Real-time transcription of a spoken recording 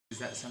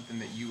that something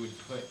that you would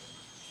put?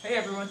 Hey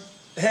everyone.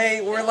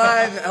 Hey, we're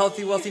live,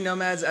 Healthy Wealthy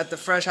Nomads at the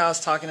Fresh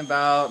House talking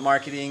about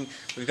marketing.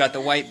 We've got the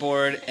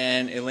whiteboard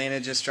and Elena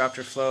just dropped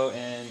her flow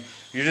and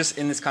you're just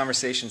in this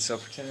conversation, so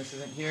pretend this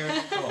isn't here.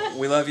 Cool.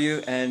 We love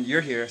you and you're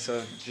here,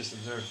 so just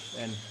observe.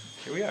 And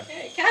here we are.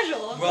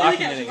 Casual. Well,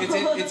 really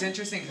casual. it's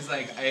interesting because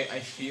like I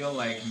feel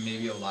like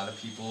maybe a lot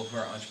of people who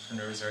are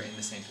entrepreneurs are in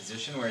the same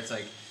position where it's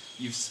like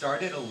you've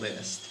started a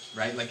list,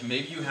 right? Like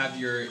maybe you have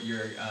your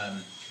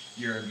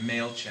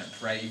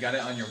MailChimp, right? You got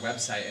it on your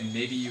website and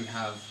maybe you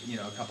have, you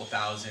know, a couple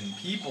thousand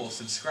people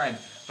subscribed,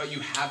 but you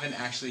haven't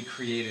actually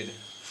created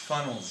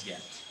funnels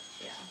yet.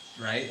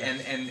 Yeah. Right?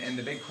 And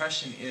the big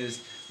question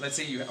is, let's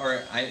say you,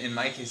 in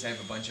my case, I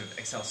have a bunch of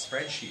Excel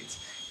spreadsheets.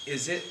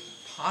 Is it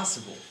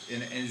possible,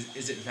 and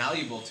is it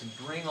valuable to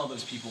bring all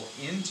those people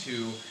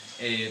into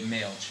a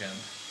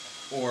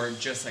MailChimp or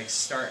just like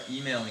start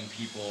emailing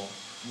people?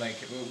 Like,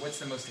 what's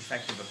the most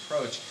effective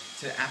approach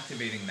to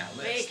activating that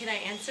list? Wait, can I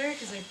answer?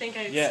 Because I think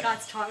Yeah.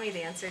 Scott's taught me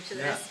the answer to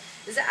this.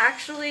 Yeah. Is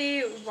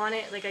actually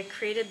I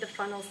created the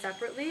funnel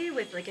separately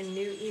with like a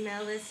new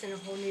email list and a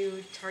whole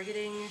new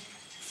targeting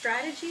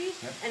strategy.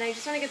 Yep. And I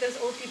just want to get those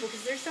old people,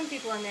 because there's some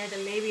people on there that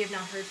maybe have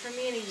not heard from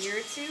me in a year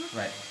or two.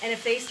 Right. And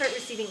if they start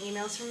receiving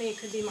emails from me, it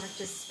could be marked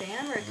as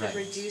spam, or it could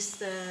Right. reduce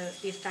the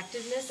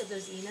effectiveness of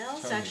those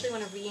emails. So Totally. I actually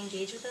want to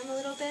re-engage with them a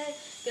little bit.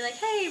 Be like,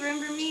 hey,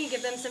 remember me?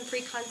 Give them some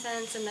free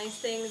content, some nice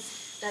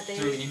things that they...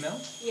 Through email?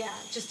 Yeah,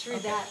 just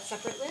through Okay. that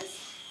separate list.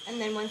 And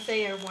then once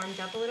they are warmed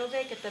up a little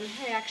bit, get them,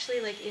 hey,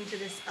 actually, like, into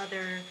this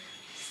other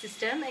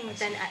system, and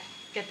then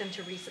get them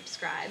to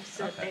resubscribe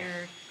so that Okay.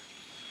 they're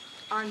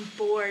on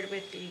board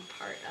with being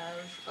part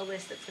of a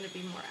list that's going to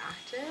be more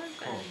active.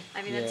 Cool. And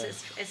I mean, that's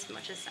Yeah. as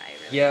much as I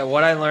really... Yeah,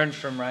 what I learned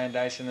from Ryan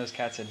Dyson, those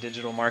cats at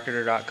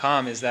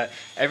digitalmarketer.com, is that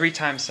every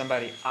time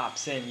somebody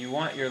opts in, you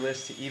want your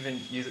list to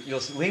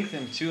you'll link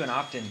them to an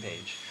opt-in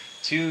page,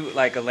 to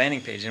like a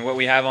landing page. And what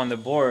we have on the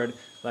board,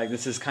 like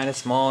this is kind of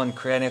small and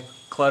kind of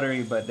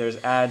cluttery, but there's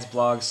ads,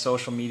 blogs,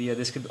 social media.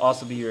 This could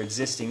also be your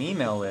existing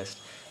email list.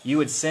 You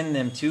would send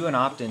them to an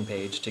opt-in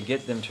page to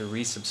get them to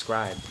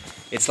resubscribe.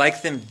 It's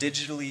like them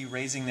digitally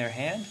raising their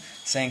hand,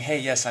 saying, hey,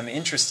 yes, I'm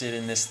interested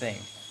in this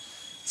thing.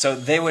 So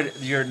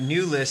your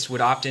new list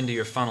would opt into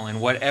your funnel, and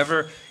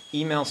whatever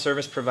email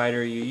service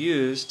provider you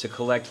use to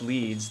collect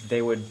leads,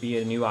 they would be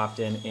a new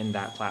opt-in in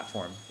that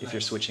platform if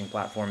you're switching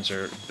platforms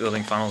or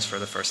building funnels for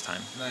the first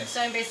time. Nice.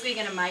 So I'm basically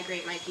going to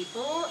migrate my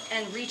people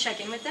and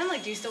recheck in with them.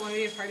 Like, do you still want to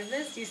be a part of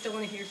this? Do you still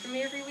want to hear from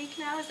me every week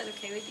now? Is that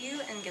okay with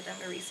you? And get them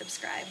to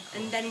resubscribe.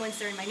 And then once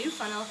they're in my new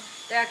funnel,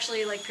 they're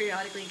actually like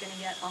periodically going to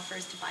get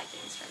offers to buy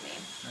things from me.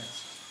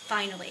 Nice.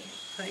 Finally.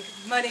 Like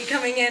money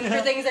coming in for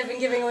things I've been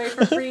giving away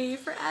for free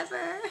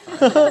forever.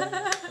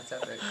 That's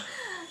epic.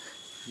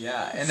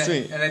 Yeah, and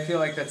Sweet. I feel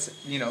like that's,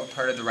 you know,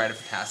 part of the rite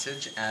of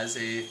passage as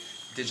a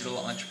digital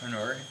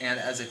entrepreneur and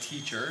as a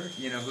teacher,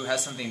 you know, who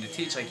has something to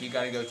teach. Like, you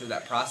got to go through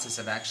that process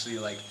of actually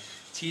like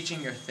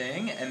teaching your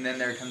thing, and then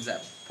there comes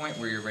that point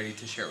where you're ready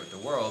to share it with the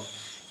world.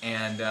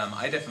 And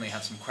I definitely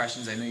have some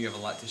questions. I know you have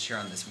a lot to share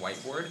on this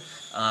whiteboard.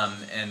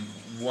 And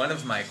one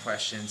of my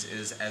questions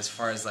is as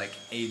far as like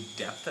a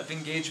depth of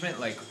engagement,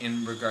 like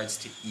in regards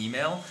to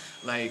email,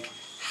 like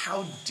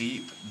how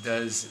deep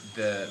does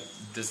the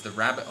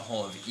rabbit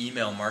hole of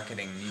email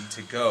marketing need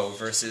to go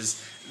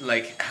versus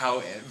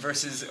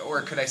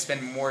or could I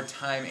spend more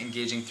time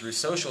engaging through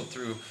social,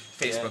 through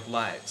Facebook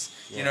Lives?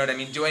 You know what I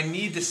mean? Do I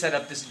need to set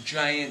up this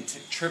giant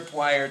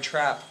tripwire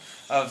trap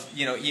of,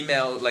 you know,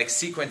 email like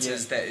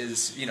sequences that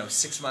is, you know,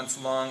 6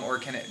 months long, or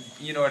can it,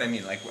 you know what I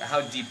mean? Like,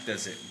 how deep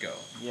does it go?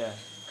 Yeah,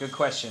 good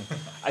question.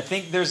 I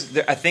think there's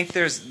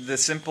the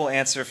simple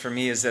answer for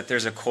me is that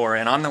there's a core,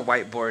 and on the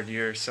whiteboard,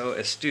 you're so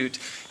astute.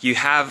 You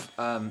have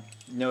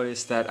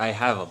noticed that I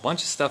have a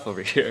bunch of stuff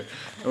over here,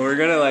 and we're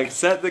gonna like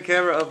set the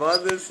camera up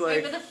on this like.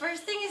 Wait, but the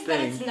first thing is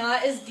that it's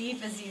not as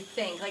deep as you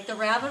think. Like the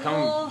rabbit Come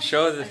hole.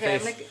 show the Okay,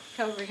 face. I'm gonna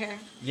come over here.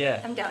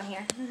 Yeah. I'm down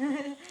here.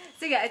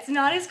 So yeah, it's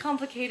not as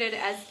complicated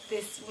as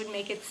this would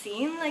make it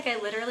seem. Like I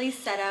literally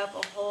set up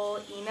a whole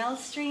email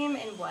stream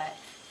in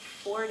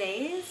 4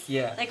 days?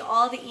 Yeah. Like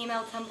all the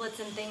email templates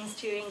and things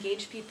to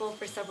engage people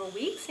for several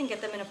weeks and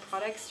get them in a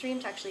product stream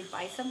to actually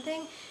buy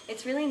something.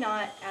 It's really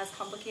not as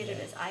complicated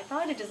as I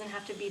thought. It doesn't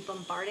have to be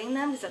bombarding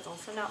them, because that's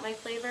also not my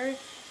flavor.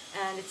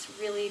 And it's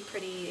really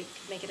pretty, you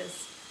could make it as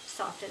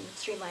soft and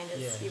streamlined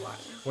as you want.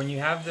 When you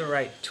have the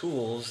right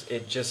tools,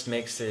 it just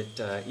makes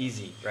it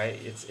easy, right?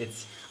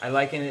 I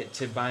liken it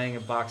to buying a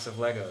box of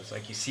Legos.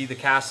 Like you see the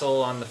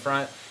castle on the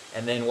front,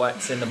 and then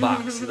what's in the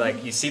box.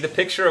 Like you see the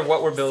picture of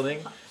what we're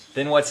building,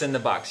 then what's in the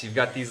box. You've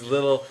got these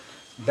little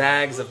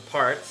bags of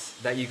parts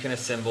that you can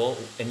assemble,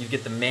 and you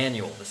get the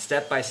manual, the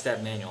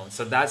step-by-step manual. And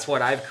so that's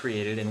what I've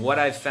created, and what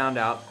I've found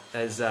out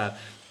is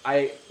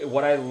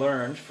what I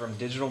learned from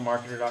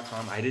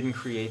digitalmarketer.com, I didn't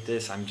create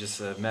this, I'm just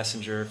a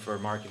messenger for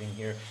marketing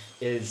here,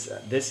 is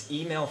this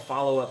email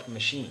follow-up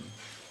machine.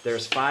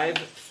 There's 5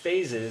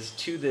 phases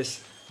to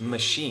this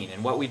machine,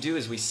 and what we do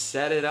is we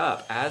set it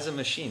up as a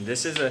machine.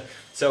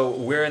 So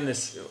we're in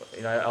this,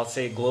 I'll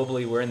say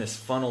globally, we're in this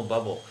funnel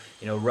bubble.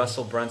 You know,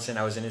 Russell Brunson,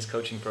 I was in his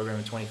coaching program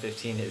in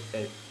 2015,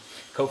 a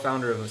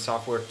co-founder of a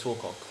software tool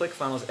called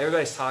ClickFunnels.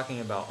 Everybody's talking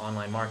about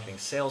online marketing,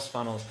 sales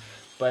funnels,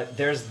 but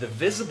there's the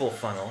visible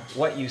funnel,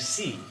 what you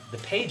see, the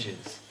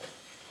pages,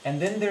 and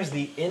then there's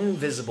the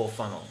invisible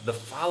funnel, the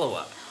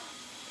follow-up,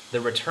 the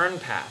return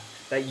path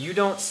that you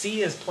don't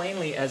see as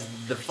plainly as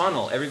the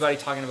funnel. Everybody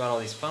talking about all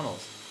these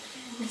funnels.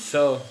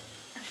 So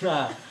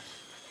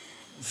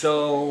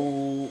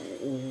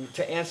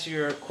to answer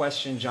your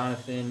question,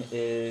 Jonathan,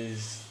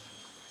 is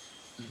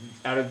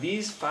out of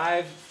these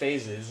 5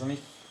 phases, let me,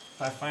 if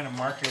I find a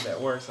marker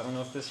that works, I don't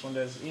know if this one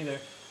does either.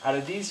 Out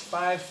of these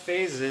 5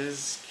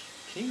 phases,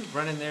 can you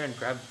run in there and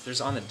grab,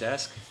 there's on the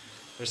desk,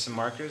 there's some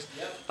markers.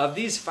 Yep. Of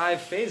these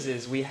 5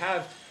 phases, we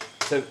have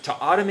to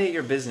automate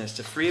your business,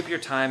 to free up your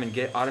time and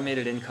get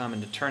automated income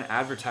and to turn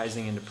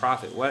advertising into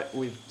profit. What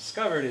we've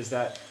discovered is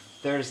that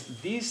there's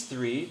these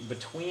 3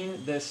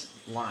 between this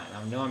line.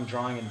 I know I'm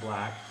drawing in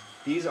black.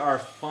 These are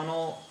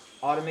funnel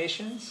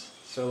automations.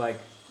 So like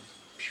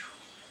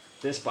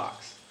this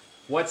box.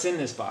 What's in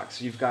this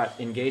box? You've got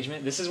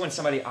engagement. This is when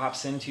somebody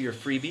opts into your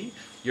freebie,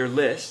 your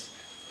list.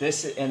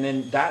 This, and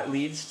then that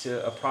leads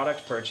to a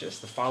product purchase.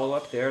 The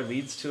follow-up there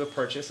leads to a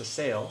purchase, a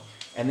sale.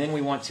 And then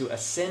we want to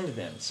ascend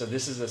them. So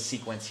this is a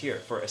sequence here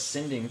for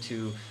ascending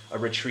to a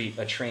retreat,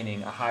 a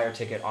training, a higher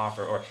ticket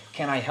offer, or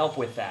can I help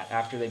with that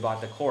after they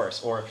bought the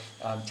course, or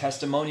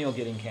testimonial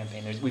getting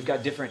campaign. We've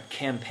got different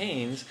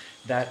campaigns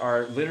that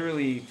are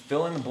literally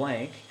fill in the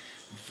blank,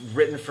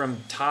 written from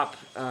top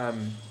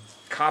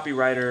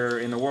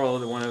copywriter in the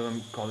world. One of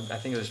them called, I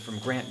think it was from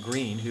Grant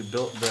Green, who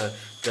built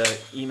the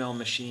email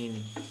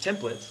machine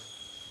templates.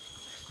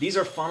 These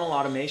are funnel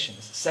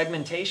automations.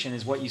 Segmentation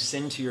is what you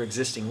send to your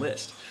existing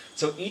list.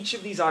 So each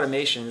of these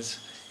automations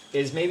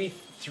is maybe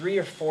 3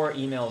 or 4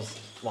 emails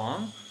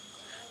long,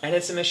 and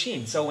it's a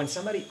machine. So when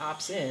somebody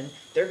opts in,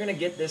 they're going to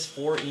get this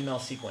 4 email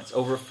sequence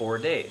over 4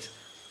 days.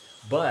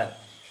 But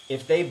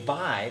if they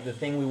buy the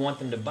thing we want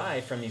them to buy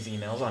from these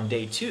emails on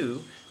day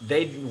 2,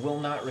 they will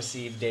not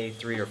receive day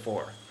 3 or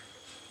 4.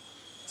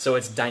 So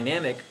it's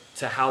dynamic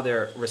to how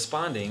they're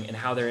responding and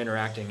how they're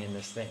interacting in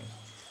this thing.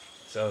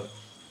 So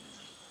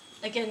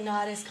Again,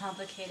 not as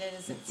complicated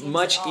as it seems.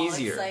 much at all.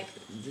 easier. It's like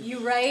you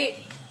write,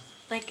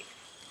 like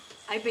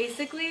I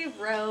basically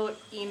wrote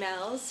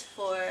emails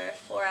for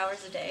 4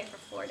 hours a day for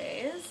 4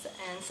 days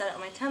and set up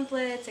my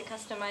templates and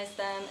customized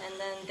them, and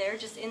then they're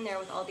just in there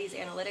with all these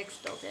analytics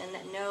built in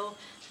that know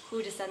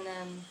who to send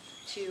them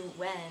to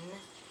when,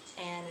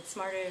 and it's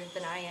smarter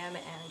than I am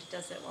and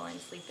does it while I'm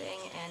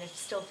sleeping, and it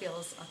still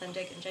feels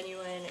authentic and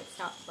genuine. It's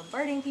not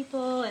bombarding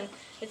people, and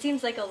it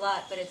seems like a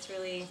lot, but it's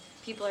really,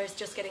 people are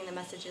just getting the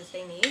messages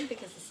they need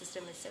because the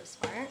system is so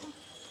smart.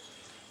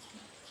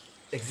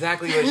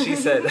 exactly what she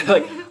said.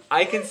 Like,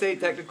 I can say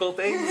technical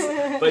things,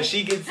 but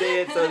she can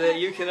say it so that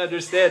you can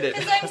understand it.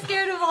 Because I'm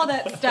scared of all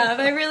that stuff.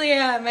 I really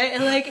am.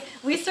 Like,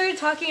 we started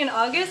talking in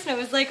August, and I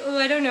was like, oh,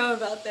 I don't know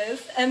about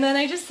this. And then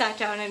I just sat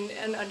down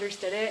and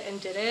understood it and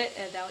did it,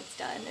 and now it's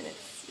done. And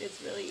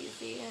it's really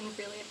easy and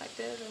really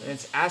effective. And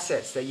it's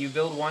assets that you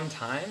build one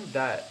time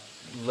that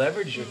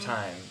leverage your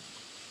time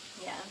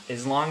Yeah.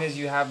 as long as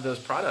you have those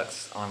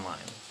products online.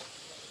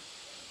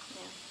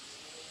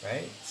 Yeah.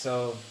 Right?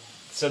 So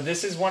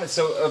this is one.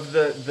 So of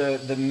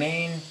the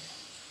main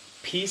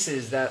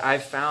pieces that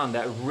I've found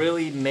that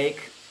really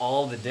make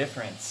all the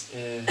difference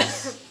is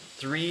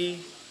 3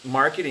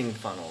 marketing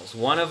funnels.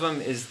 One of them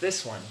is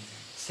this one.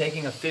 It's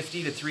taking a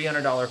 $50 to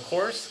 $300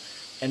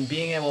 course and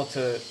being able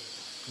to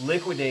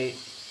liquidate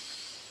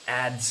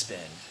ad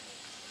spend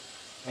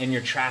and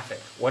your traffic,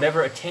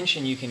 whatever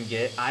attention you can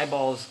get,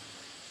 eyeballs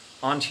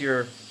onto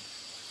your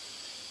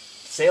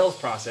sales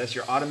process,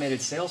 your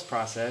automated sales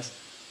process.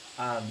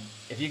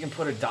 If you can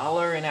put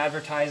 $1 in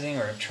advertising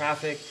or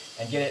traffic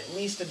and get at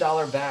least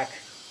 $1 back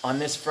on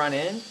this front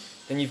end,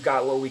 then you've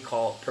got what we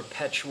call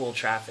perpetual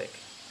traffic.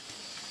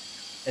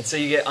 And so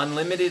you get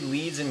unlimited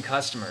leads and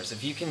customers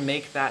if you can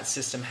make that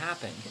system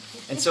happen.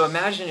 And so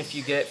imagine if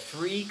you get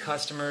free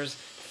customers,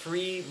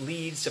 free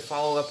leads to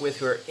follow up with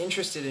who are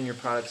interested in your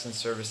products and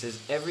services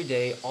every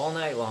day, all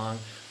night long,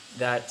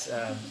 that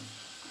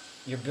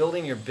you're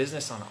building your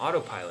business on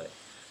autopilot.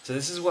 So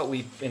this is what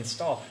we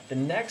install. The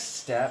next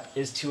step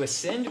is to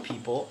ascend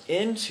people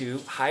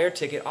into higher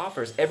ticket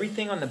offers.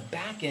 Everything on the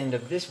back end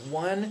of this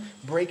one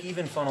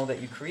break-even funnel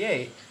that you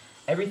create,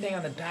 everything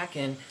on the back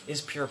end is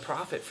pure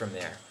profit from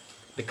there.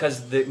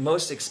 Because the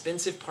most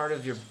expensive part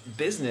of your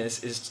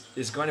business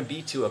is going to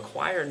be to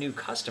acquire new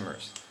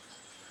customers.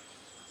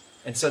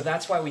 And so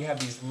that's why we have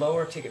these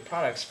lower ticket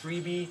products.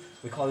 Freebie,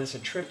 we call this a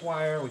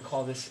tripwire, we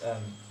call this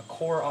a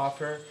core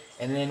offer,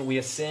 and then we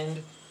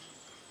ascend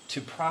to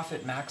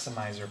profit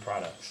maximizer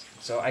products.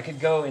 So I could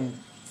go and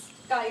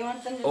Scott, you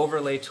want them to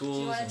overlay tools.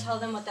 Do you want to tell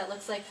them what that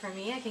looks like for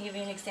me? I can give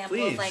you an example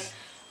Please. of like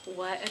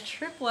what a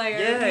tripwire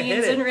Yeah,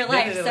 means in real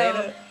life. So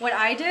Elena. what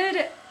I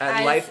did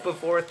At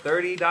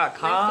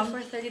lifebefore30.com.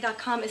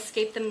 lifebefore30.com,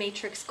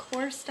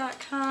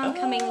 escapethematrixcourse.com,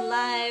 coming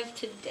live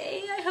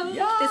today, I hope,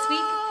 this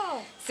week.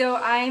 So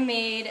I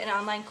made an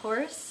online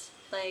course,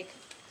 like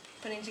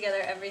putting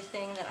together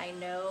everything that I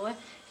know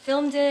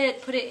filmed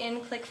it, put it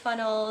in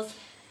ClickFunnels,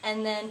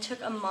 and then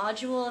took a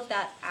module of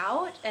that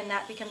out, and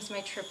that becomes my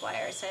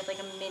tripwire. So I have like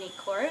a mini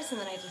course, and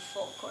then I have a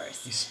full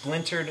course. You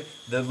splintered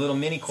the little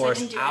mini So I course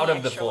didn't do out any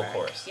of the extra full work.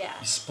 course. Yeah.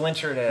 You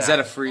splintered it Is out. that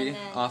a free And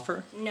then-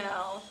 offer?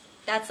 No,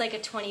 that's like a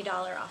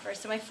 $20 offer.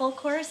 So my full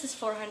course is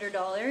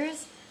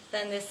 $400.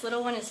 Then this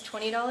little one is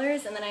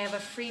 $20, and then I have a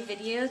free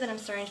video that I'm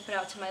starting to put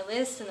out to my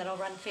list, and that I'll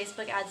run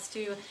Facebook ads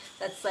to.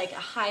 That's like a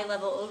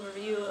high-level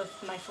overview of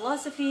my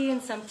philosophy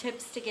and some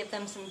tips to give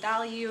them some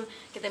value,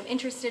 get them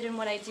interested in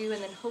what I do,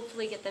 and then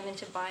hopefully get them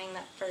into buying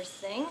that first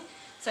thing.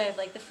 So I have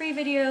like the free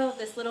video,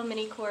 this little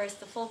mini course,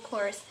 the full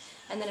course,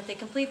 and then if they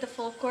complete the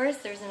full course,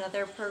 there's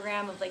another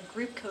program of like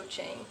group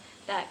coaching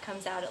that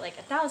comes out at like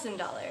 $1,000,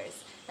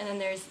 and then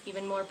there's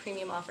even more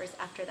premium offers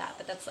after that.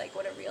 But that's like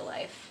what a real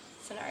life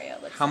scenario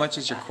looks like. How much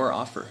with is your that. core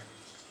offer?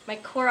 My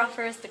core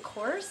offer is the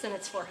course, and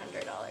it's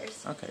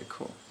 $400. Okay,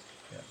 cool.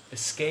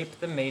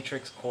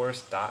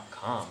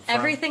 EscapeTheMatrixCourse.com.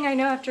 Everything I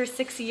know after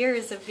 6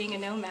 years of being a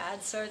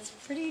nomad, so it's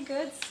pretty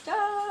good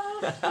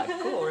stuff.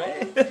 Cool,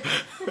 right?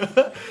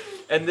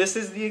 And this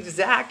is the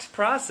exact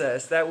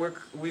process that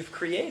we've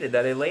created,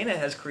 that Elena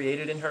has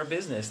created in her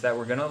business, that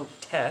we're going to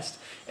test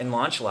and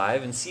launch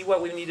live and see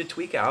what we need to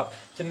tweak out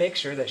to make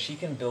sure that she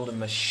can build a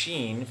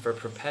machine for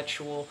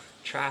perpetual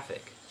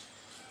traffic.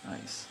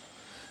 Nice.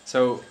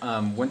 So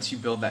once you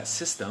build that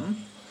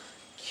system,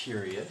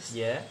 curious.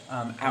 Yeah?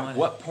 At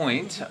what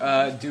point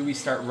do we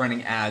start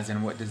running ads,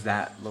 and what does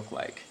that look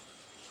like?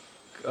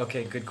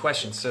 Okay, good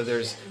question. So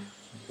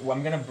well,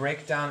 I'm going to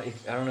break down, I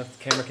don't know if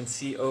the camera can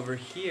see over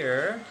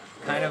here,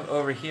 kind of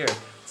over here.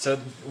 So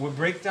we'll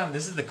break down,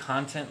 this is the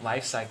content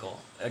life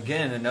cycle.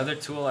 Again, another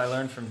tool I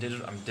learned from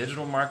I'm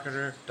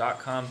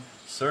digitalmarketer.com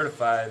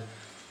certified.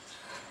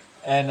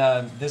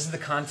 And this is the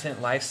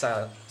content life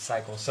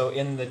cycle. So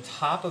in the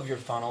top of your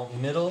funnel,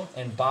 middle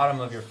and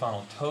bottom of your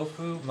funnel,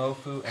 tofu,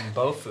 mofu, and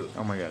bofu.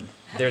 Oh my god.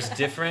 There's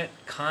different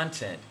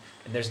content,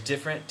 and there's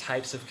different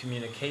types of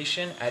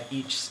communication at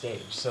each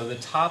stage. So the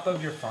top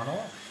of your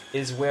funnel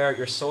is where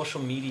your social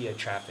media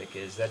traffic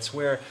is. That's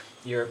where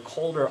your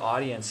colder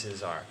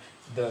audiences are.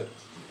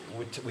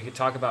 We could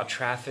talk about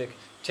traffic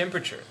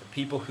temperature. The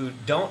people who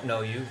don't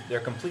know you,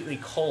 they're completely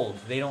cold.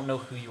 They don't know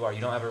who you are.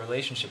 You don't have a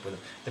relationship with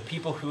them. The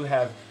people who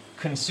have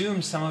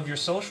consumed some of your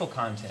social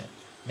content.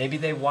 Maybe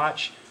they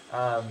watch,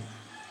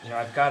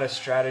 I've got a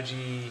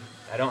strategy.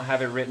 I don't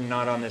have it written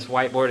not on this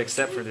whiteboard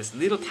except for this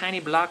little tiny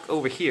block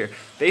over here.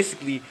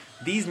 Basically,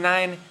 these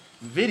 9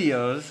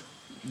 videos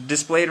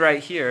displayed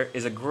right here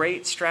is a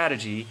great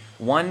strategy,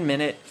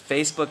 1-minute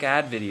Facebook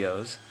ad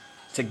videos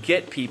to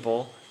get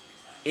people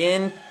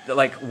in,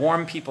 like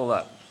warm people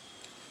up,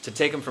 to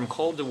take them from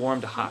cold to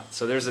warm to hot.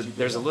 So there's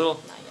a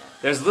little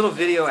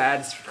video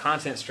ads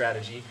content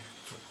strategy.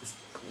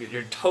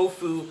 Your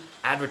tofu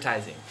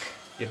advertising,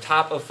 your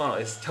top of funnel.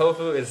 It's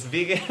tofu, it's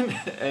vegan,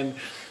 and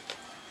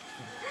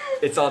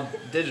it's all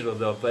digital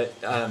though. But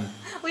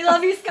We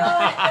love you, Scott.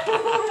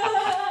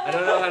 I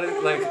don't know how to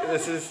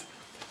this is.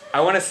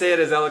 I want to say it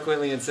as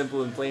eloquently and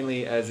simple and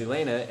plainly as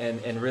Elena,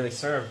 and really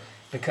serve,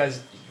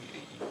 because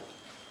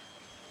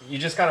you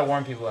just got to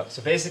warm people up.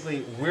 So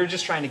basically, we're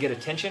just trying to get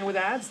attention with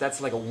ads.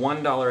 That's like a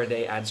 $1 a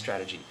day ad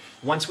strategy.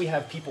 Once we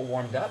have people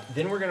warmed up,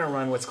 then we're going to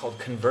run what's called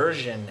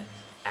conversion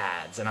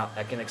ads, and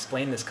I can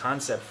explain this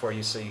concept for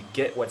you so you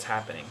get what's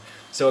happening.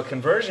 So a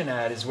conversion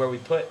ad is where we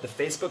put the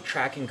Facebook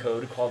tracking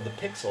code called the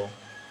pixel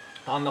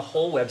on the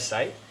whole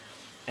website,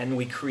 and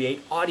we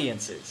create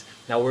audiences.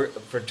 Now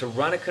to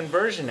run a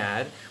conversion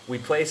ad, we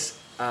place,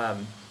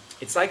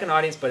 it's like an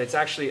audience, but it's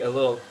actually a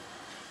little,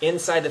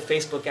 inside the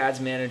Facebook Ads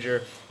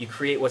Manager, you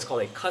create what's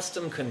called a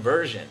custom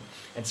conversion.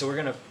 And so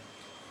we're going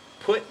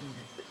to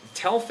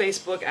tell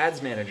Facebook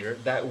Ads Manager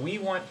that we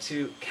want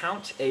to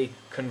count a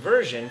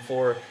conversion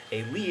for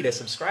a lead, a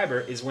subscriber,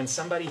 is when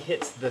somebody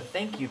hits the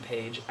thank you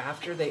page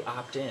after they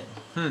opt in.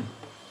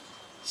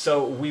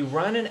 So we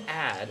run an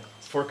ad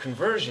for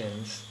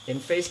conversions in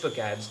Facebook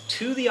ads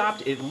to the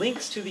it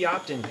links to the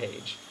opt-in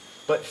page.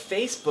 But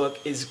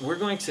Facebook's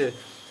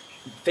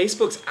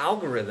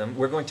algorithm,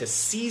 we're going to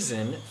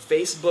season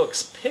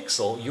Facebook's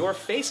pixel, your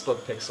Facebook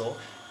pixel,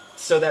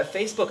 so that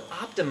Facebook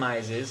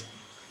optimizes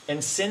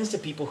and sends to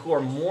people who are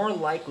more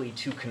likely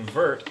to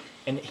convert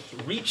and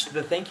reach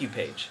the thank you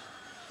page.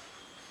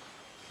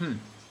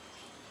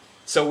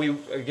 So to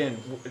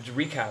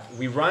recap,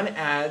 we run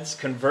ads,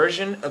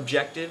 conversion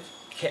objective,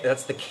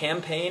 that's the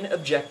campaign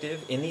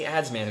objective in the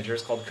Ads Manager.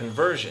 It's called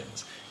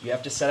conversions. You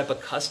have to set up a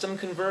custom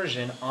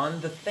conversion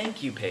on the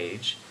thank you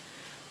page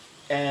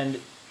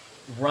and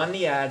run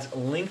the ads,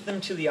 link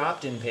them to the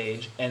opt-in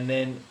page, and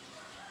then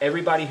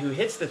everybody who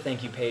hits the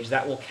thank you page,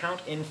 that will count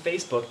in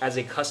Facebook as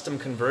a custom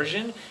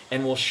conversion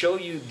and will show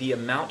you the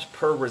amount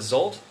per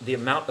result, the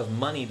amount of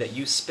money that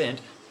you spent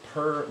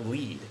per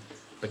lead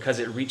because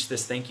it reached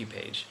this thank you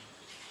page.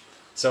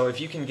 So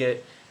if you can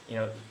get,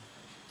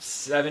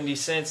 70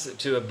 cents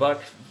to $1.17,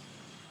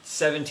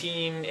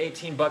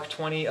 $18,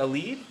 $1.20 a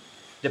lead,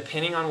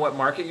 depending on what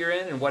market you're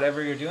in and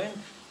whatever you're doing,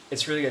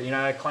 it's really good.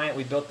 I had a client,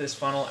 we built this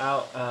funnel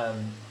out,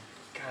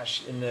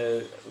 in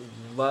the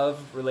love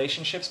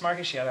relationships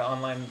market. She had an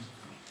online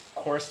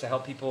course to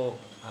help people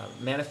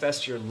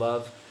manifest your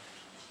love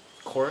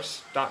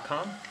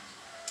course.com,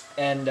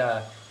 and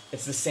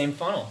it's the same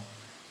funnel,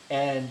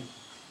 and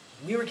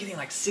we were getting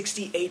like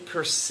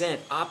 68%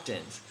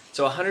 opt-ins.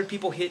 So 100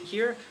 people hit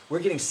here, we're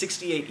getting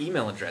 68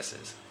 email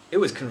addresses. It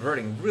was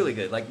converting really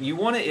good. Like, you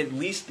want to at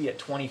least be at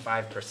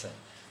 25%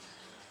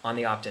 on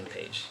the opt-in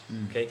page,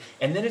 okay?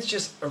 And then it's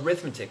just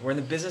arithmetic. We're in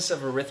the business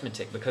of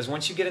arithmetic, because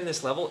once you get in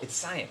this level, it's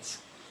science.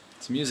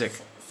 It's music.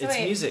 So It's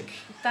wait, music.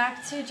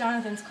 Back to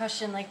Jonathan's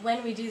question, like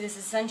when we do this,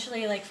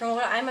 essentially, like from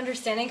what I'm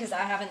understanding, because I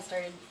haven't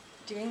started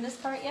doing this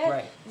part yet,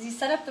 Right. is you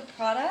set up the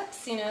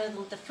products, you know,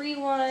 the free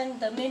one,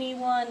 the mini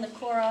one, the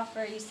core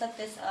offer, you set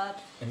this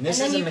up. And this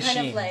then is a you kind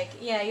machine. of like,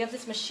 yeah, you have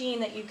this machine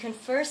that you can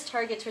first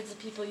target towards the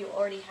people you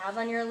already have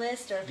on your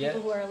list, or people Yeah.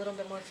 who are a little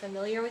bit more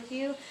familiar with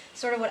you.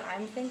 Sort of what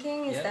I'm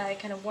thinking is Yeah. that I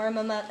kind of warm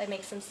them up, I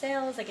make some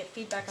sales, I get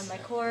feedback on my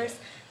course.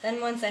 Then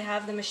once I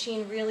have the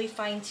machine really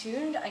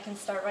fine-tuned, I can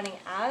start running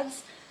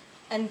ads,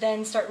 and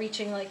then start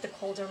reaching like the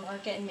colder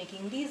market and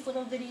making these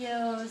little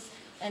videos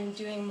and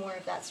doing more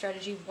of that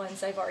strategy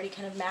once I've already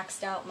kind of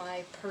maxed out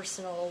my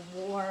personal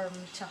warm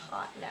to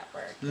hot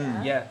network.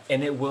 Yeah,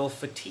 and it will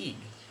fatigue.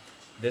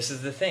 This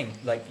is the thing.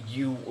 Like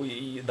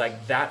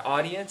like that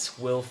audience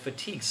will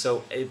fatigue.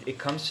 So it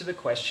comes to the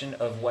question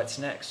of what's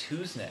next,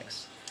 who's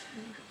next.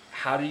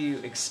 How do you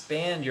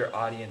expand your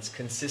audience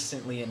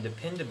consistently and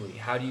dependably?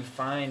 How do you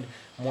find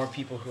more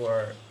people who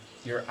are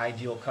your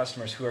ideal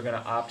customers, who are going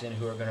to opt in,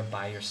 who are going to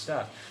buy your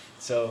stuff?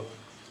 So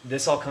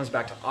this all comes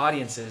back to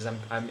audiences.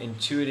 I'm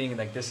intuiting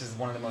like this is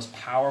one of the most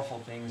powerful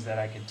things that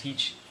I could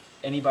teach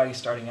anybody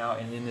starting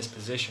out and in this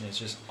position is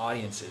just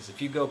audiences.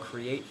 If you go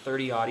create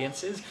 30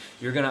 audiences,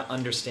 you're going to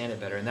understand it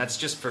better. And that's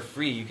just for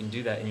free. You can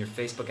do that in your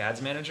Facebook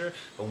Ads Manager.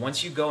 But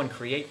once you go and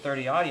create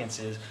 30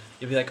 audiences,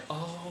 you'll be like,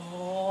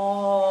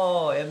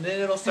 oh, and then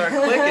it'll start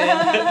clicking.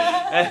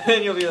 And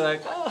then you'll be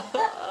like,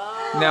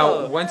 oh.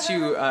 Now, once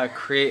you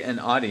create an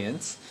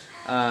audience,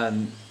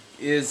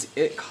 is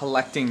it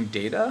collecting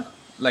data?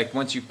 Like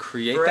once you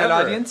create that Forever.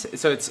 audience,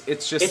 so it's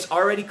just It's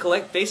already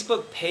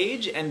Facebook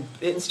page and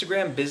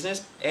Instagram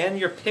business and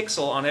your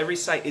pixel on every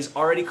site is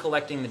already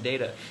collecting the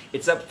data.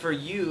 It's up for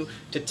you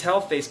to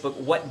tell Facebook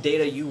what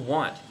data you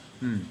want,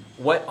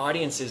 what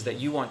audiences that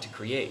you want to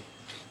create.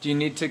 Do you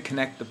need to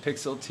connect the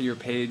pixel to your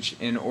page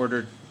in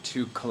order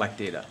to collect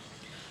data?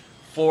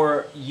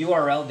 For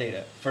URL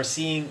data, for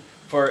seeing,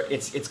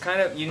 it's kind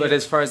of you. But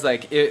as far as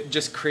like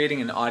just creating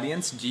an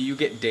audience, do you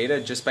get data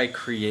just by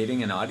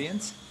creating an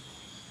audience?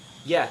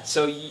 Yeah,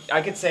 so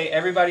I could say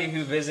everybody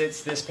who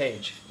visits this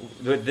page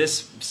with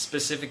this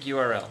specific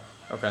URL,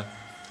 Okay.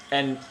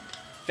 and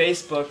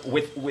Facebook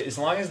with as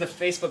long as the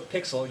Facebook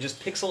pixel,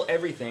 just pixel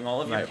everything,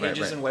 all of your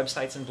pages and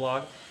websites and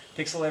blog,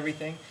 pixel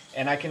everything,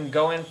 and I can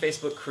go in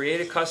Facebook,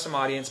 create a custom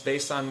audience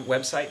based on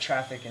website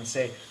traffic, and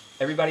say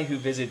everybody who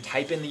visited,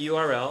 type in the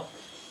URL,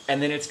 and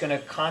then it's going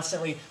to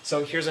constantly.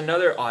 So here's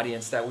another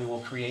audience that we will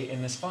create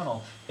in this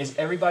funnel: is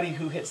everybody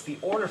who hits the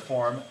order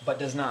form but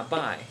does not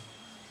buy.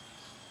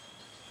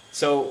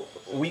 So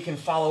we can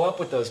follow up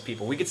with those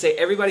people. We could say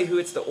everybody who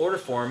hits the order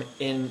form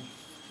in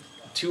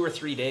 2 or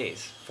 3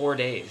 days, 4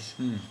 days.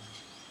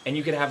 And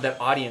you could have that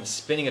audience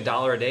spending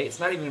 $1 a day. It's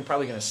not even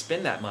probably going to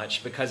spend that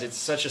much because it's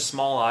such a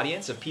small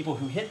audience of people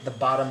who hit the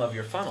bottom of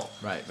your funnel.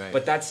 Right.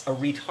 But that's a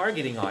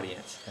retargeting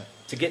audience.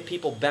 To get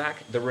people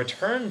back, the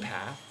return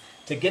path,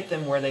 to get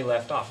them where they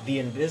left off, the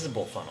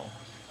invisible funnel.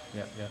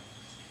 Yeah.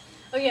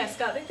 Oh yeah,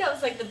 Scott, I think that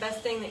was like the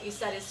best thing that you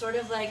said is sort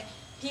of like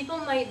people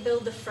might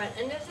build the front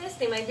end of this.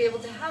 They might be able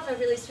to have a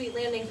really sweet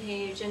landing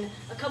page and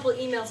a couple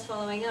emails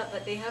following up,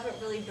 but they haven't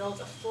really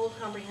built a full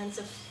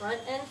comprehensive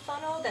front end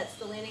funnel that's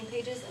the landing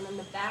pages, and then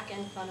the back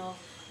end funnel,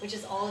 which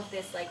is all of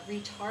this like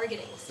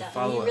retargeting stuff.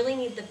 And you really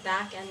need the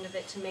back end of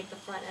it to make the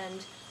front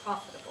end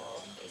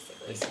profitable,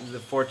 basically. The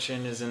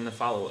fortune is in the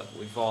follow-up.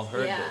 We've all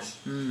heard Yeah. this.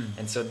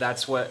 And so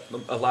that's what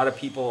a lot of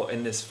people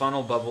in this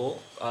funnel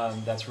bubble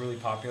that's really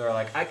popular are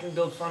like, I can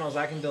build funnels,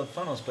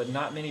 but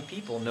not many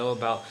people know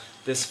about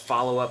this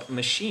follow-up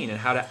machine and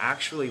how to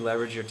actually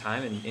leverage your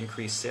time and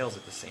increase sales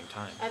at the same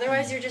time.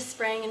 Otherwise, you're just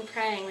spraying and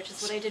praying, which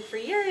is what I did for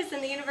years,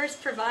 and the universe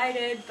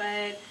provided.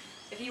 But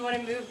if you want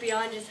to move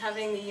beyond just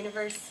having the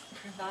universe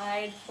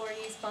provide for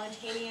you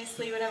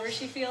spontaneously whenever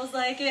she feels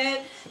like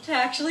it, to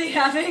actually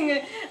having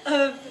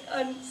a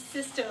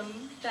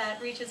system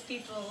that reaches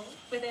people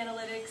with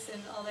analytics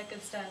and all that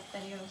good stuff,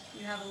 then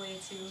you have a way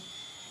to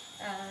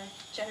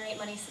generate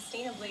money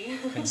sustainably.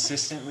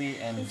 Consistently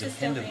and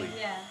dependably.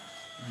 Yeah.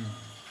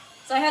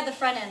 So I had the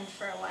front end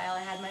for a while.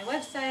 I had my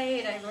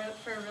website. I wrote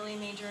for really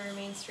major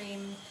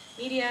mainstream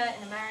media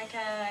in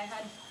America. I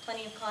had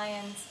plenty of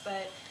clients,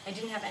 but I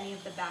didn't have any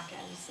of the back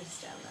end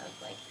system of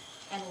like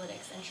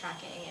analytics and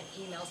tracking and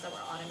emails that were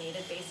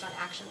automated based on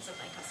actions of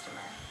my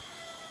customer,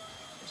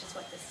 which is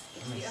what this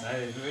gives I'm you.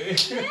 excited.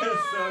 It's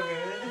so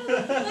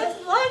good.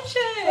 Let's launch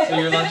it. So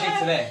you're launching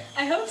today?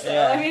 I hope so.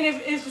 Yeah. I mean,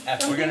 if We're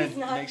something's gonna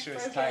not make sure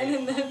it's broken tight.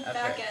 in the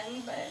back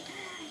end, but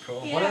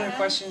Cool. yeah. What other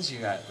questions you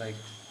got? Like,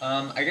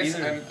 I guess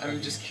Either-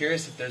 I'm just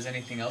curious if there's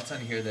anything else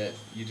on here that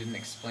you didn't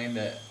explain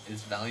that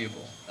is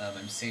valuable.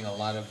 I'm seeing a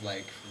lot of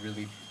like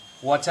really.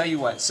 Well, I'll tell you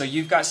what. So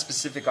you've got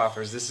specific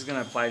offers. This is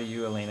going to apply to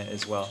you, Elena,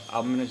 as well.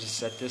 I'm going to just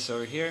set this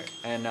over here.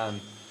 And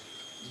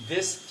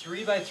this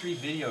 3x3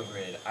 video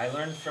grid, I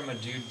learned from a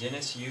dude,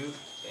 Dennis Yu,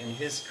 and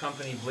his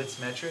company Blitz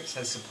Metrics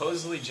has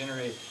supposedly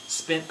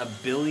spent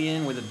 $1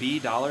 billion with a B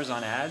dollars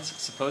on ads,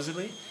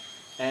 supposedly.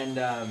 And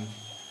I'm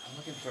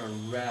looking for a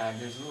rag.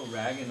 There's a little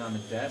rag in on the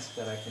desk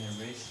that I can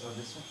erase. Oh,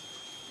 this one?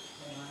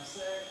 Hang on a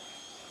sec.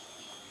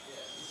 Yeah,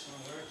 this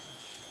one works.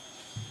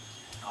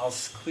 I'll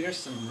clear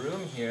some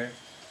room here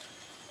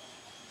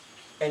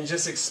and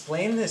just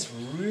explain this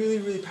really,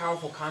 really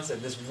powerful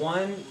concept. This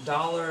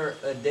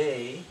 $1 a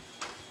day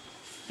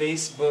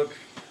Facebook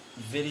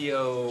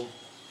video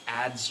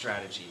ad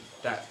strategy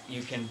that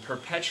you can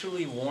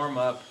perpetually warm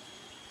up,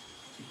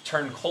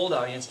 turn cold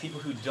audience,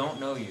 people who don't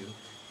know you,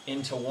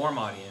 into warm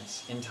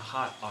audience, into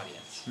hot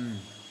audience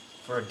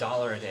for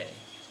 $1 a day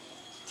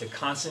to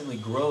constantly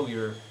grow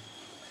your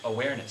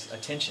awareness,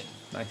 attention.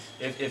 Nice.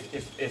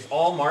 If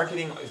all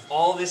marketing, if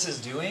all this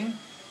is doing,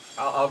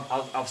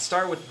 I'll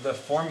start with the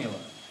formula.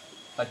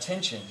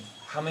 Attention,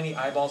 how many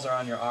eyeballs are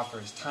on your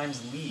offers,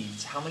 times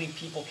leads, how many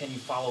people can you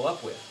follow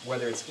up with,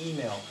 whether it's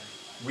email,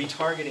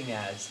 retargeting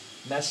ads,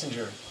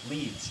 messenger,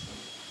 leads,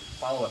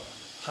 follow-up,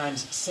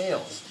 times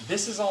sales.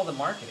 This is all the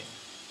marketing.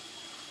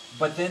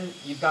 But then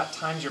you've got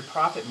times your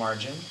profit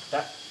margin,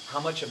 that how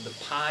much of the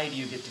pie do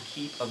you get to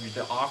keep of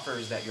the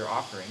offers that you're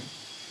offering,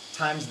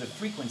 times the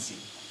frequency.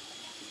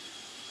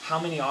 How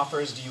many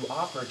offers do you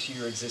offer to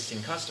your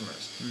existing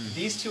customers?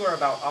 These two are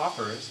about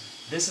offers.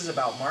 This is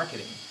about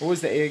marketing. What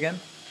was the A again?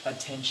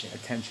 Attention.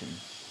 Attention.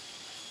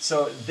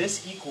 So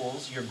this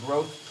equals your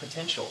growth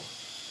potential.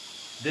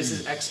 This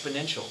is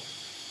exponential.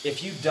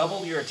 If you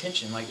double your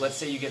attention, like let's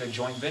say you get a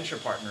joint venture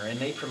partner and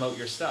they promote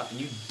your stuff and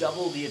you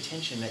double the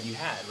attention that you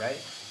had, right?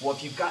 Well,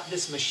 if you've got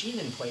this machine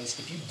in place,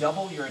 if you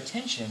double your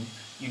attention,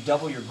 you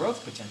double your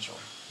growth potential.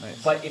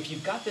 Nice. But if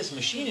you've got this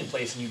machine in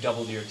place and you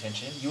double your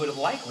attention, you would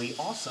likely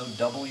also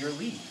double your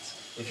leads.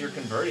 If you're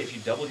converted, if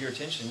you double your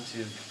attention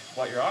to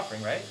what you're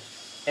offering, right?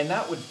 And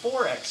that would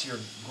 4x your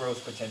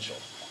growth potential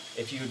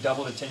if you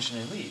doubled attention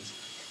and leads.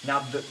 Now,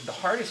 the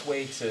hardest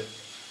way to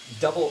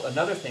double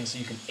another thing so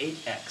you can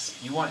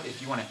 8x, if you want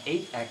to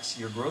 8x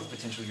your growth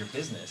potential, your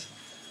business,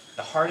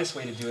 the hardest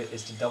way to do it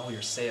is to double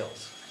your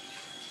sales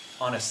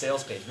on a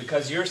sales page,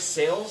 because your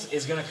sales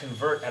is going to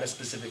convert at a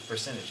specific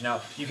percentage.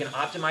 Now, you can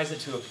optimize it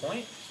to a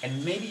point,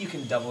 and maybe you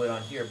can double it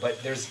on here, but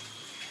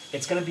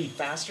it's going to be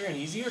faster and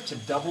easier to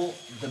double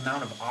the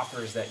amount of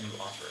offers that you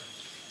offer.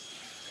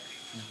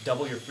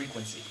 Double your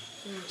frequency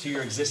to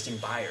your existing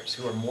buyers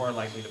who are more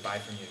likely to buy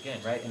from you again,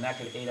 right? And that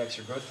could 8x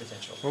your growth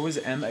potential. What was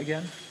M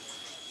again?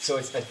 So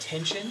it's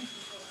attention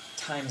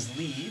times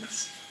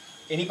leads.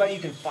 Anybody you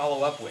can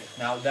follow up with.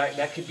 Now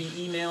that could be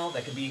email,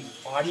 that could be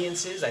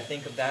audiences. I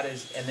think of that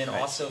as, and then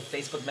also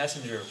Facebook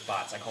Messenger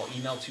bots. I call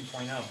email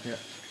 2.0. Yeah.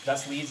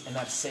 That's leads and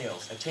that's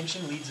sales.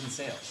 Attention, leads, and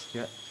sales.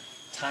 Yeah.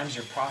 Times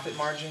your profit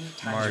margin,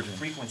 times your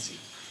frequency.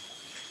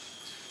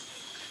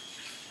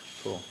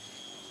 Cool.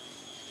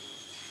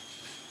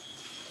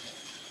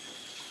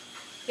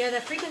 Yeah,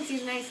 that frequency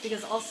is nice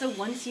because also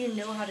once you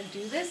know how to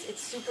do this,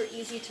 it's super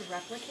easy to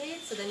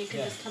replicate. So then you can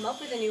just come up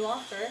with a new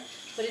offer,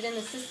 put it in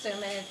the system,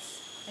 and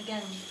it's,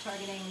 again,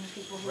 targeting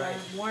people who are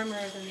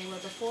warmer than they were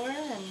before.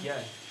 And Yeah.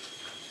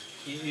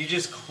 You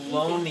just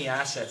clone the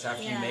assets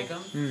after you make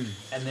them,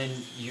 and then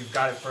you've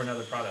got it for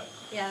another product.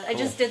 Yeah, I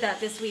just did that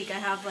this week. I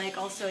have like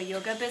also a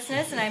yoga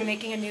business, and I'm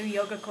making a new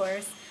yoga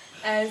course.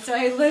 And so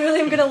I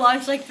literally am going to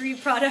launch like 3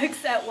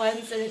 products at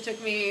once, and it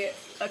took me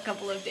a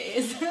couple of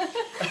days.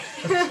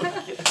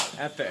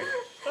 Epic.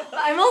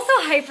 I'm also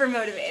hyper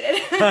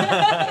motivated.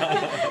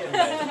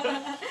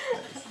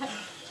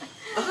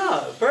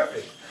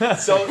 Perfect.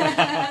 So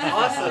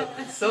awesome.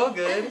 So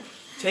good.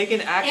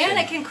 Taking action. And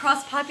it can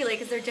cross-populate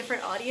because they're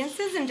different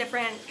audiences in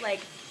different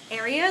like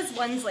areas.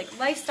 One's like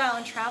lifestyle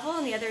and travel,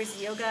 and the other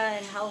is yoga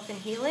and health and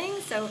healing.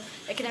 So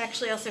it can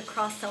actually also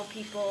cross-sell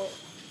people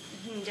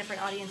in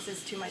different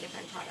audiences to my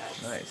different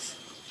products. Nice.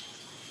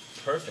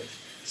 Perfect.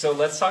 So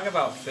let's talk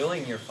about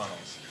filling your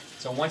funnels.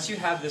 So once you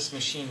have this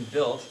machine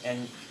built,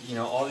 and you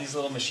know all these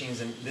little machines,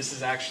 and this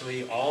is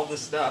actually all the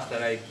stuff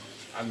that I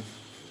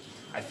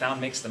found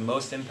makes the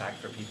most impact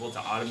for people to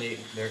automate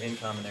their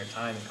income and their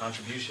time and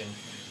contribution,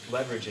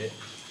 leverage it,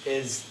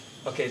 is,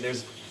 okay,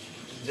 there's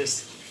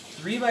this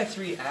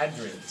 3x3 ad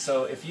grid.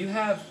 So if you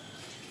have,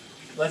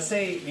 let's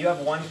say you have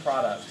one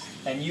product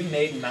and you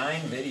made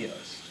 9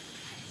 videos.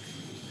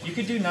 You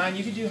could do 9,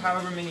 you could do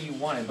however many you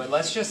wanted, but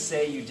let's just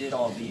say you did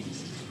all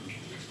these.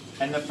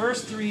 And the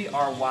first 3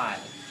 are why.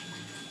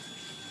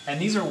 And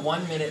these are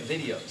 1-minute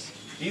videos.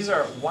 These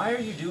are, why are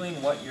you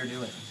doing what you're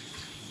doing?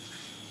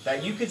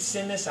 That you could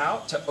send this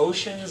out to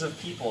oceans of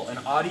people, an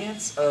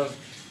audience of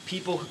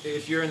people,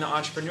 if you're in the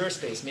entrepreneur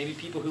space, maybe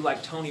people who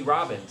like Tony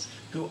Robbins,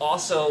 who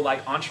also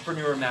like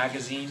Entrepreneur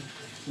Magazine,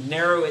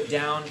 narrow it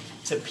down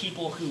to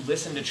people who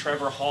listen to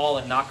Trevor Hall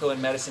and Not Go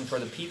in Medicine for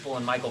the People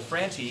and Michael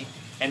Franti,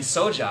 and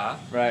Soja.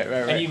 Right.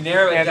 And you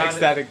narrow it and down.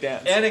 Ecstatic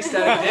Dance. And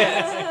Ecstatic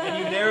Dance. And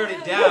you narrowed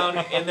it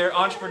down in their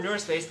entrepreneur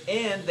space,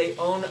 and they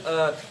own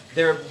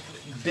their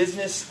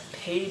business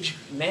page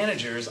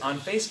managers on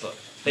Facebook.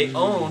 They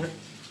own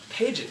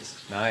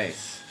pages.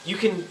 Nice. You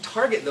can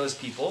target those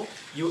people.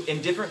 You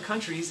in different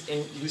countries,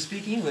 and you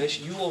speak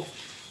English. You will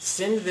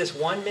send this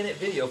 1-minute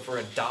video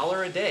for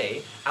 $1 a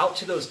day out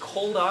to those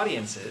cold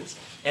audiences,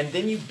 and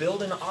then you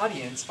build an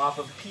audience off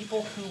of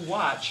people who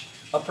watch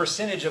a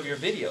percentage of your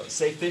videos,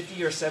 say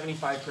 50 or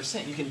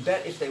 75%. You can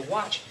bet if they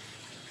watch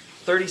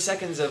 30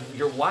 seconds of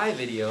your why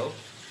video,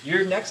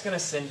 you're next going to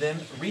send them,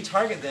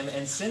 retarget them,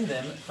 and send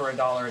them for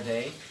 $1 a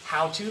day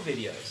how-to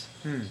videos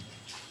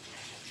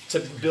to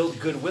build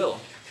goodwill.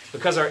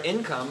 Because our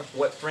income,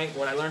 what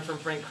I learned from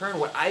Frank Kern,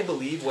 what I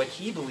believe, what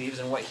he believes,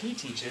 and what he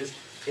teaches,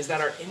 is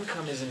that our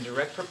income is in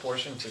direct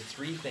proportion to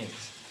 3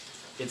 things.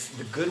 It's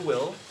the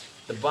goodwill,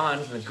 the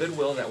bonds, and the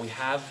goodwill that we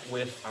have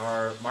with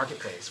our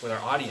marketplace, with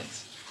our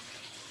audience.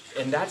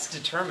 And that's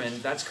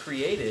determined, that's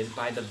created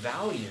by the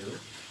value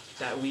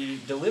that we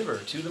deliver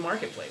to the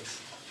marketplace.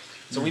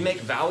 So we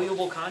make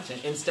valuable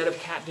content instead of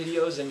cat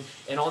videos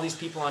and all these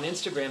people on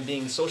Instagram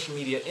being social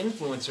media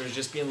influencers,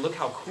 just being, look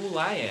how cool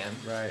I am.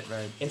 Right.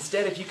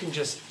 Instead, if you can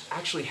just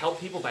actually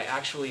help people by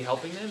actually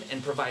helping them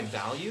and provide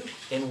value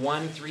in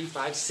 1, 3,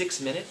 5,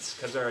 6 minutes,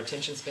 because our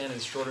attention span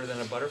is shorter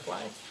than a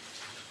butterfly,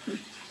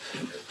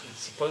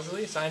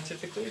 supposedly,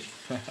 scientifically.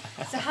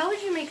 So how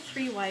would you make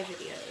 3 why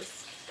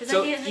videos? 'Cause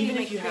So I can't even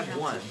make if you 3 have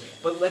how-to one,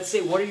 videos. but let's say,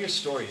 what are your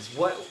stories?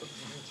 What,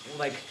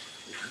 like,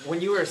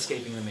 when you were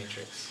escaping the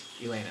Matrix,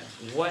 Elena,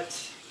 what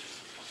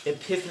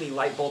epiphany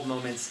light bulb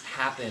moments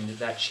happened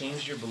that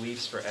changed your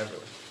beliefs forever?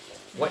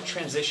 What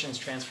transitions,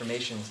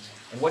 transformations,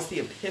 and what's the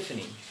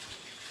epiphany?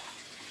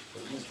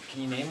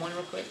 Can you name one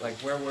real quick? Like,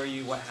 where were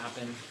you? What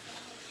happened?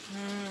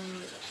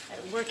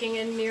 Working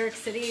in New York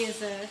City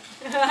as a...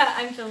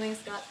 I'm filming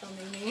Scott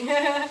filming me.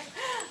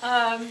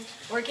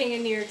 Working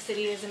in New York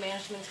City as a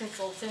management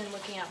consultant,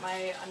 looking at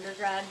my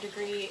undergrad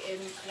degree and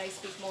I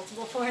speak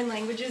multiple foreign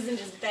languages and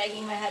just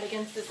banging my head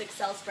against this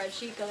Excel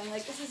spreadsheet going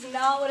like, this is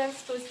not what I'm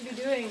supposed to be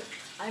doing.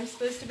 I'm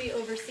supposed to be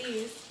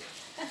overseas.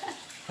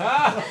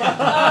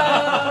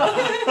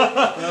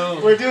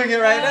 We're doing it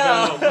right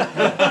now.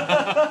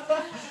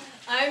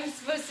 I'm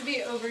supposed to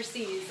be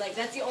overseas. Like,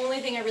 that's the only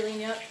thing I really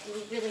know.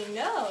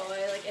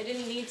 I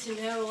didn't need to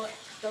know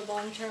the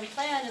long-term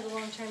plan or the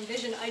long-term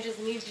vision. I just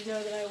needed to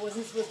know that I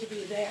wasn't supposed to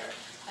be there.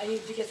 I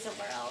needed to get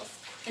somewhere else.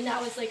 And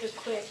that was like a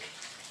quick,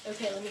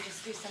 okay, let me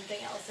just do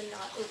something else and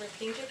not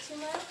overthink it too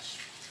much.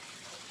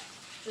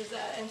 Does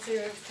that answer?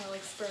 It's kind of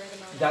like spur of the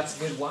moment. That's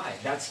good. Why?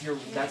 That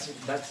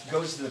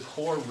goes to the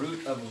core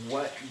root of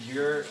why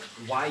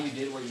you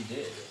did what you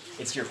did.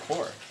 It's your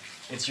core.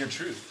 It's your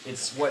truth.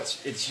 It's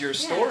your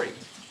story.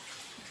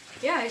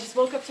 Yeah, I just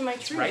woke up to my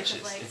It's truth.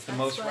 righteous. Like, It's the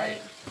most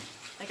right.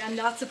 Like, I'm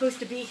not supposed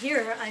to be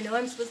here. I know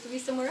I'm supposed to be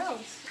somewhere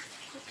else.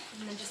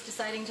 And then just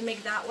deciding to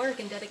make that work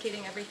and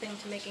dedicating everything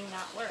to making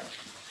that work.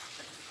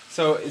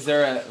 So is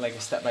there a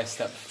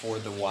step-by-step for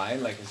the why,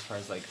 like as far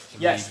as like...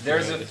 Yes,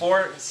 there's a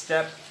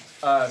 4-step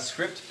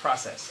script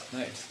process.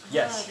 Nice.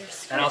 Yes,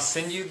 there's and I'll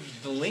scripts. send you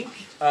the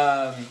link.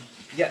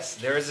 Yes,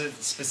 there is a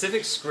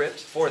specific script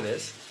for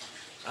this.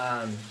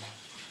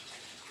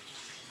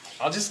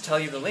 I'll just tell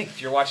you the link. If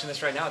you're watching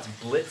this right now, it's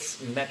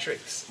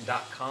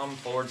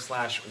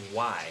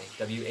blitzmetrics.com/why,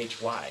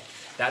 W-H-Y.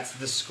 That's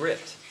the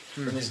script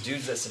from these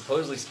dudes that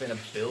supposedly spend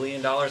 $1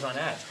 billion on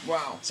ads.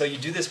 Wow. So you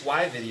do this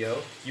why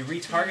video, you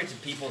retarget to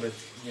people to,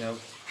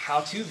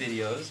 how-to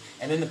videos,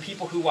 and then the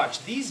people who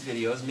watch these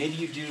videos, maybe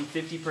you do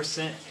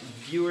 50%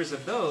 viewers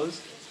of those,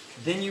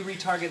 then you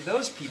retarget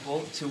those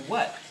people to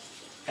what?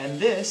 And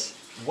this,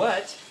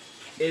 what,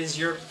 is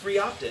your free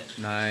opt-in.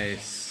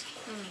 Nice.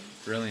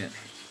 Brilliant.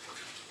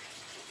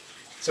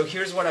 So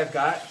here's what I've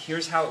got,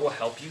 here's how it will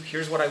help you,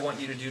 here's what I want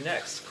you to do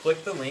next.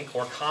 Click the link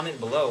or comment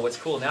below. What's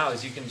cool now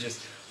is you can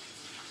just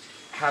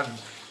have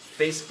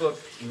Facebook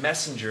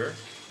Messenger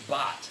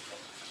bot.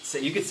 So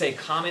you could say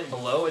comment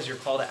below as your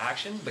call to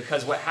action,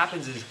 because what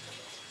happens is,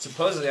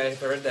 supposedly I've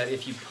heard that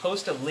if you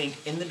post a link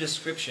in the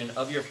description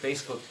of your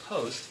Facebook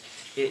post,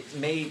 it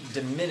may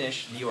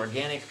diminish the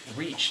organic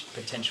reach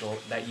potential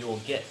that you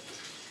will get.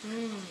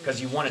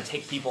 Because you want to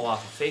take people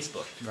off of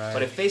Facebook. Right.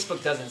 But if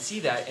Facebook doesn't see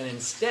that, and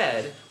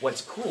instead,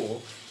 what's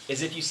cool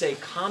is if you say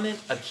comment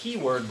a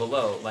keyword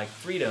below, like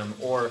freedom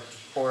or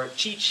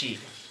cheat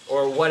sheet,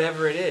 or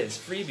whatever it is,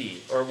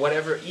 freebie, or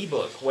whatever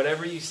ebook,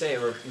 whatever you say,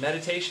 or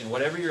meditation,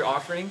 whatever you're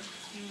offering,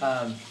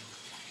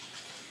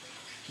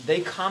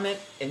 they comment,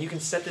 and you can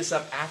set this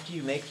up after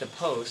you make the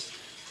post,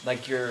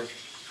 like your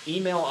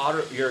email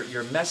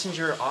your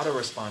messenger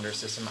autoresponder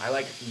system. I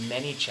like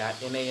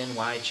ManyChat,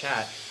 M-A-N-Y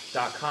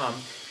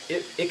chat.com.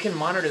 It can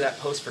monitor that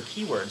post for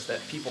keywords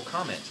that people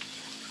comment.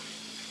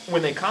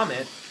 When they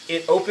comment,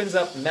 it opens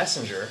up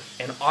Messenger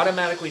and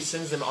automatically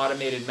sends them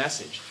automated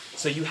message.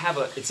 So you have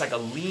it's like a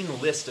lean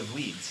list of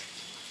leads.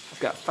 I've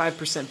got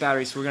 5%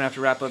 battery, so we're going to have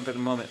to wrap up in a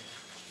moment.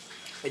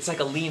 It's like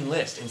a lean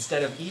list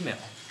instead of email.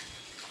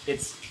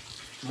 It's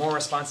more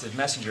responsive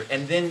Messenger.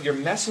 And then your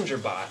Messenger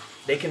bot,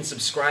 they can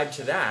subscribe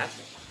to that,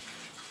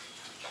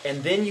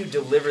 and then you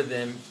deliver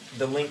them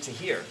the link to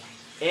here.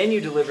 And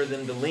you deliver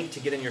them the link to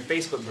get in your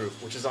Facebook group,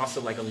 which is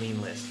also like a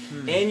lean list.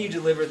 And you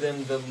deliver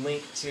them the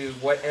link to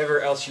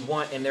whatever else you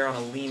want, and they're on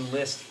a lean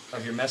list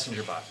of your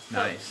Messenger bot.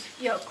 Nice.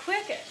 Yo,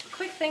 quick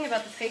thing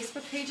about the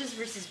Facebook pages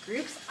versus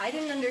groups. I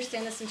didn't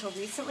understand this until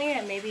recently,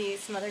 and maybe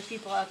some other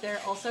people out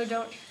there also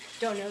don't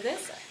know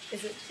this.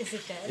 Is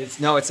it dead?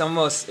 It's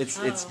almost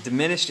it's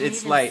diminished. Can't It's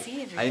even light.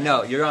 see it I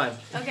know, you're on.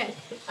 Okay.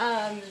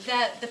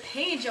 That the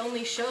page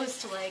only shows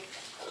to like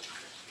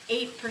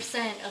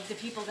 8% of the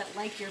people that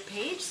like your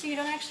page, so you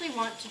don't actually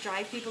want to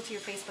drive people to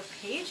your Facebook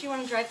page. You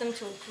want to drive them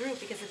to a group,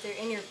 because if they're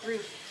in your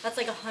group, that's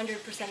like 100%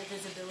 of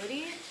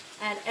visibility,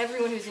 and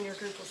everyone who's in your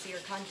group will see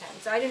your content.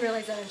 So I didn't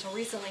realize that until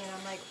recently, and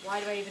I'm like, why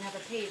do I even have a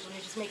page? Let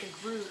me just make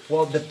a group.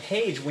 Well, the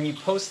page, when you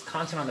post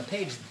content on the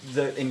page,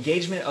 the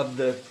engagement of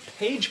the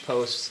page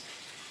posts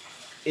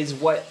is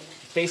what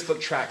Facebook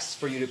tracks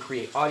for you to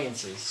create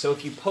audiences. So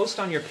if you post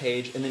on your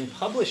page and then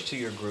publish to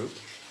your group,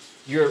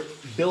 you're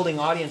building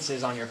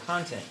audiences on your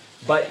content.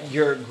 But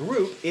your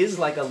group is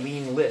like a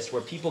lean list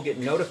where people get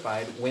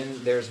notified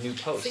when there's new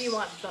posts. So you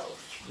want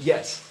both?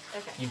 Yes.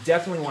 Okay. You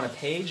definitely want a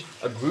page.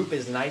 A group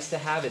is nice to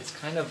have. It's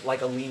kind of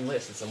like a lean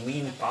list. It's a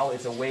lean follow.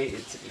 It's a way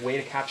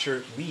to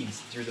capture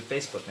leads through the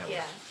Facebook network.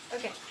 Yeah.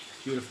 Okay.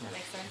 Beautiful. That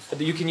makes sense.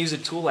 You can use a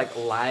tool like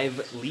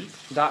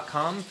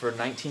liveleap.com for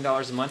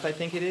 $19 a month, I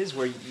think it is,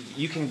 where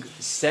you can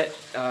set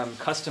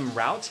custom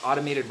routes,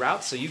 automated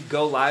routes. So you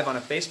go live on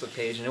a Facebook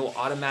page and it will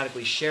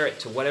automatically share it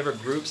to whatever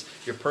groups,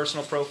 your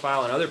personal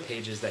profile, and other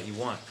pages that you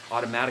want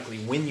automatically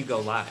when you go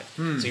live.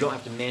 So you don't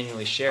have to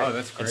manually share it. Oh,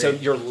 that's And so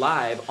great. you're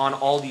live on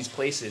all these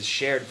places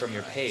shared from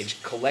your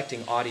page,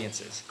 collecting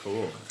audiences.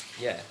 Cool.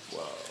 Yeah.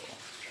 Whoa.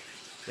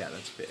 Yeah,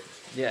 that's big.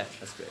 Yeah.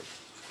 That's big.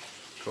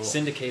 Cool.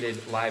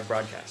 Syndicated live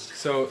broadcast.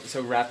 So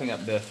wrapping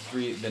up the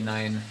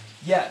 9.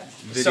 Yeah.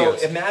 So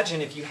Videos.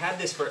 imagine if you had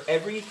this for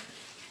every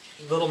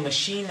little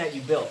machine that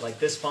you built, like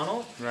this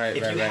funnel. Right,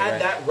 If right, you right, had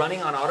right. that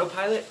running on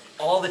autopilot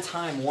all the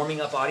time, warming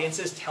up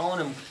audiences, telling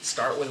them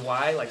start with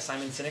why, like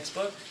Simon Sinek's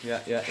book. Yeah.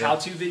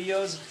 How-to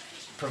videos,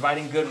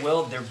 providing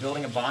goodwill. They're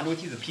building a bond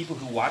with you. The people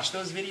who watch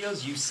those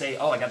videos, you say,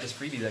 "Oh, I got this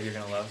freebie that you're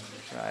gonna love."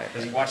 Right.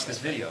 Because you watched this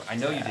video. I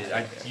know you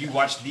did. You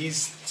watched these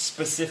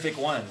specific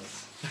ones.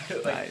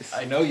 Like, Nice.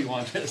 I know you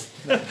want this.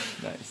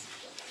 Nice.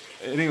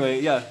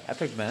 Anyway, yeah,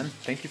 epic, man.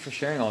 Thank you for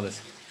sharing all this.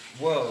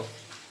 Whoa.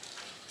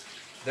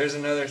 There's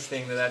another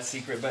thing that's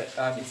secret, but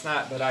it's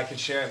not, but I could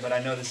share it, but I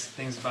know this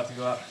thing's about to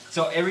go out.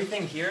 So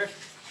everything here,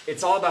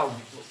 it's all about,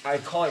 I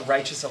call it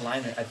righteous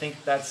alignment. I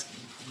think that's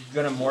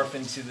going to morph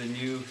into the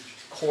new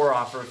core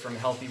offer from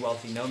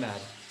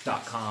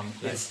healthywealthynomad.com.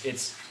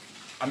 It's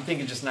I'm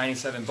thinking just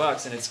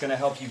 $97, and it's going to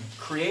help you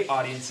create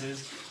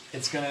audiences.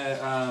 It's going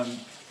to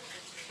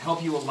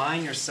help you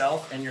align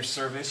yourself and your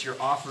service, your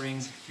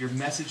offerings, your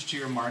message to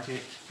your market,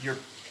 your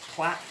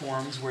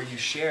platforms where you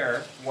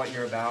share what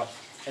you're about,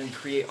 and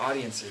create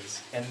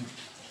audiences. And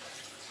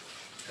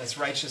that's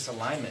righteous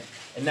alignment.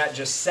 And that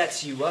just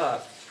sets you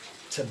up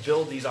to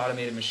build these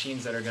automated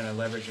machines that are going to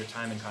leverage your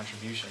time and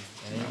contribution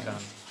and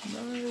income.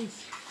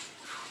 Nice.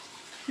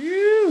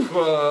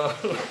 Whoa.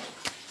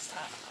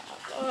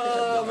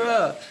 Oh,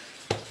 bro.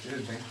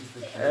 Dude, thank you for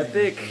sharing.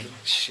 Epic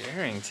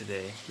sharing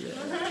today.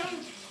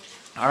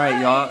 All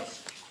right, y'all.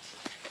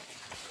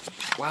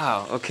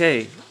 Wow.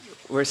 Okay.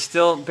 We're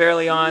still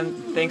barely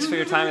on. Thanks for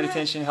your time and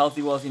attention.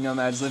 Healthy, wealthy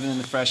nomads living in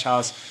the fresh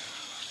house.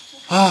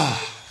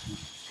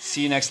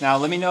 See you next now.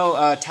 Let me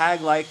know.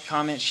 Tag, like,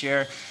 comment,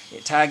 share.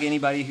 Tag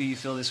anybody who you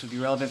feel this would be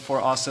relevant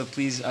for. Also,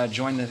 please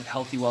join the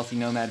Healthy, Wealthy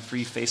Nomad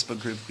free Facebook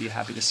group. Be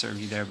happy to serve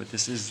you there. But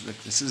this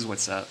is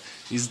what's up.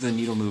 These are the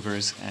needle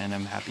movers, and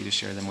I'm happy to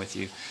share them with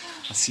you.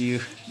 I'll see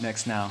you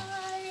next now.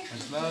 Bye.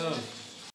 Much love.